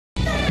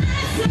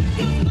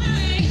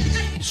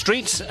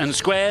Streets and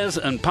squares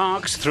and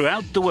parks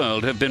throughout the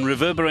world have been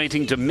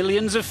reverberating to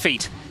millions of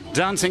feet,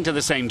 dancing to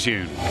the same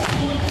tune.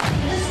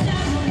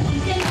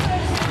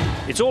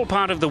 It's all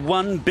part of the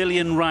 1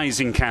 Billion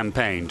Rising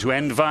campaign to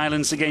end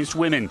violence against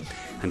women.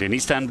 And in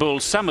Istanbul,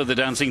 some of the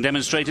dancing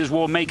demonstrators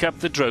wore makeup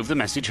that drove the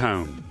message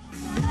home.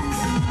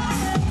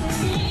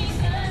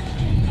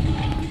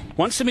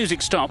 Once the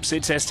music stops,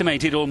 it's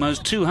estimated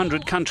almost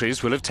 200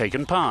 countries will have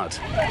taken part.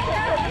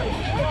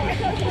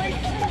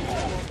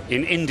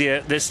 In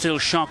India, there's still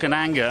shock and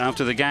anger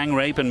after the gang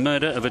rape and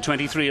murder of a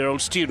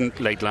 23-year-old student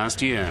late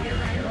last year.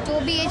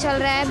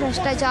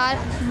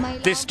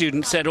 This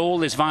student said all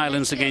this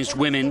violence against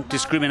women,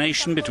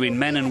 discrimination between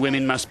men and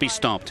women must be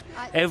stopped.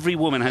 Every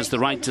woman has the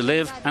right to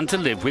live and to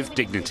live with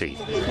dignity.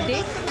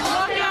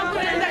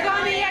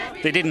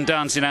 They didn't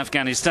dance in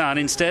Afghanistan.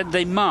 Instead,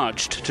 they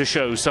marched to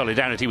show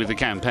solidarity with the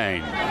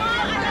campaign.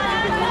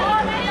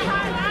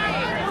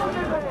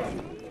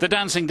 The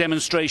dancing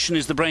demonstration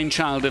is the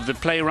brainchild of the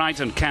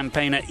playwright and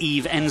campaigner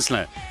Eve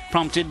Ensler,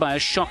 prompted by a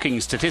shocking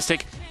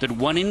statistic that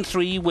 1 in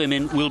 3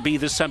 women will be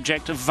the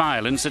subject of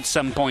violence at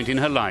some point in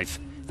her life.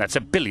 That's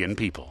 1 billion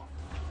people.